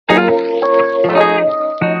Good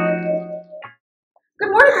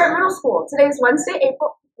morning, Grant Middle School. Today is Wednesday,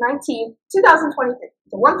 April 19th, 2023.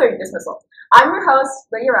 It's a 1:30 dismissal. I'm your host,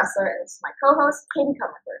 Lydia Ressler, and this is my co-host, Katie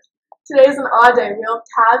Cumberford. Today is an odd day. We'll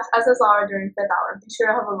have SSR during 5th hour. Be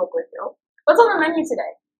sure to have a look with you. What's on the menu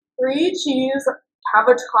today? 3 cheese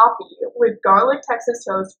cavatappi with garlic Texas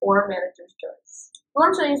toast or manager's choice.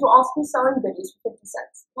 Lunch ladies will also be selling goodies for 50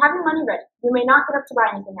 cents. Have your money ready. You may not get up to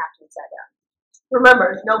buy anything after you sat down.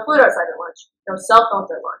 Remember, no food outside at lunch. No cell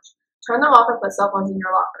phones at lunch. Turn them off and put cell phones in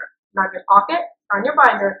your locker. Not in your pocket, or in your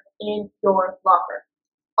binder, in your locker.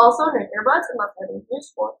 Also, no earbuds unless having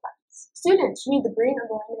use for practice. Students, you need the green or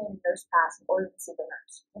the laminated nurse pass in order to see the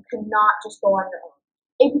nurse. You cannot just go on your own.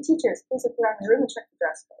 AP teachers, please look around your room and check the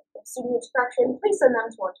dress code. If student needs correction, please send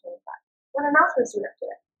them to 125. What announcements do we have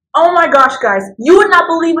today? Oh my gosh, guys, you would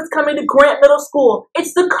not believe what's coming to Grant Middle School.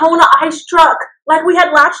 It's the Kona Ice Truck. Like we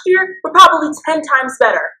had last year, but probably 10 times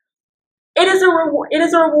better. It is a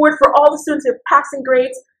reward for all the students who have passing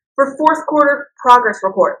grades for 4th quarter progress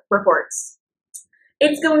reports.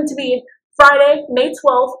 It's going to be Friday, May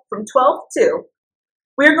 12th from 12 to 2.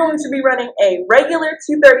 We're going to be running a regular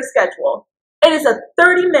 2:30 schedule. It is a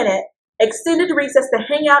 30-minute extended recess to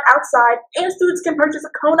hang out outside, and students can purchase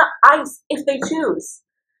a Kona Ice if they choose.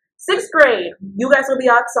 6th grade, you guys will be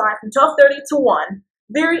outside from 12:30 to 1,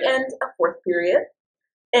 very end of 4th period.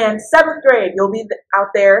 And 7th grade, you'll be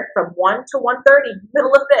out there from 1 to 1:30,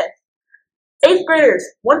 middle of 5th. 8th graders,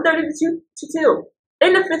 1:30 to 2,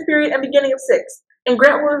 end of 5th period and beginning of 6th. And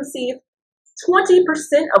Grant will receive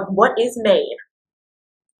 20% of what is made.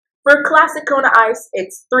 For classic Kona Ice,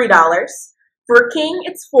 it's $3. For King,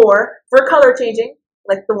 it's $4. For color changing,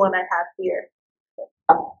 like the one I have here,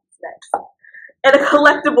 next. And a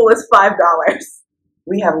collectible is $5.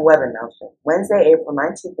 We have a web announcement. Wednesday, April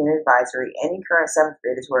 19th in advisory, any current 7th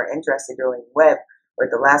graders who are interested in doing web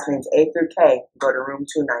with the last names A through K, go to room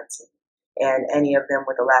 219. And any of them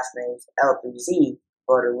with the last names L through Z,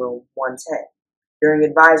 go to room 110. During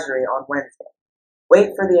advisory on Wednesday.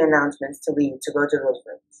 Wait for the announcements to leave to go to those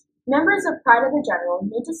rooms. Members of Pride of the General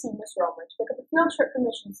need to see Miss Romer to pick up a field trip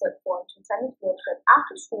permission slip form to attend the field trip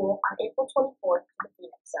after school on April 24th to the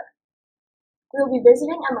Phoenix Center. We will be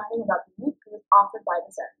visiting and learning about the youth group offered by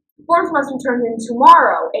the center. Forms must be turned in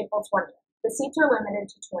tomorrow, April 20th. The seats are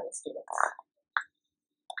limited to 20 students.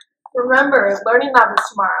 Remember, Learning Lab is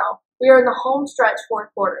tomorrow. We are in the home stretch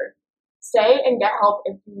 4th quarter. Stay and get help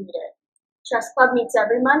if you need it. Chess Club meets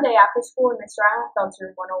every Monday after school in Mr. Allenfeld's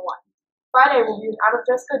room 101. Friday will be an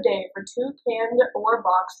out-of-dress code day for 2 canned or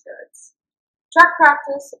boxed goods. Track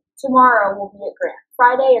practice tomorrow will be at Grant.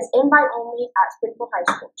 Friday is invite only at Springfield High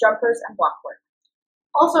School, jumpers and block work.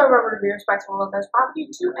 Also remember to be respectful of others' property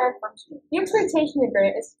to and from school. The expectation at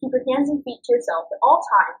Grant is to keep your hands and feet to yourself at all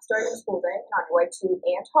times during the school day and on your way to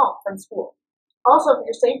and home from school. Also, for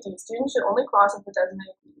your safety, students should only cross at the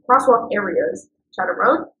designated crosswalk areas, Chatham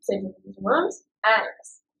Road, St. Joseph's Rooms, and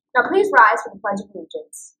Annis. Now please rise for the Pledge of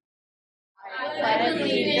Allegiance. I pledge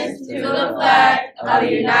allegiance to the flag of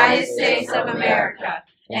the United States of America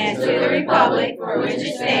and to the republic for which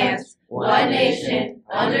it stands, one nation,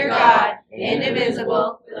 under God,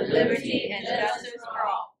 indivisible, with liberty and justice for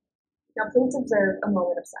all. Now please observe a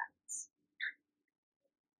moment of silence.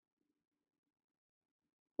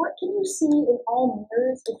 What can you see in all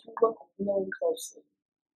mirrors if you look really closely?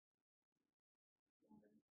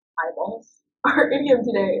 Eyeballs. Our idiom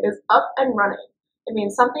today is up and running. It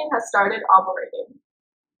means something has started operating.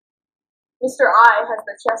 Mr. I has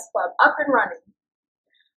the chess club up and running.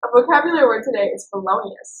 Our vocabulary word today is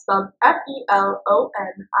felonious, spelled F-E-L-O-N-I-O-U-S.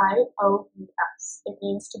 It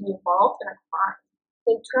means to be involved in a crime.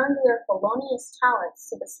 They turned their felonious talents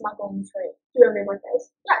to the smuggling trade. Do you have any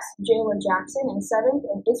birthdays? Yes, Jalen Jackson in 7th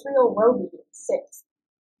and Israel Roby in 6th.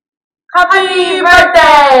 Happy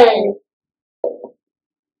birthday!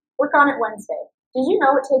 Work on it Wednesday. Did you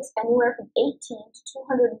know it takes anywhere from 18 to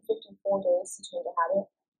 254 days to change a habit?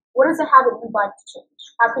 What is a habit you'd like to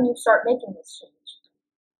change? How can you start making this change?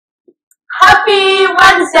 Happy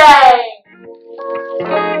Wednesday!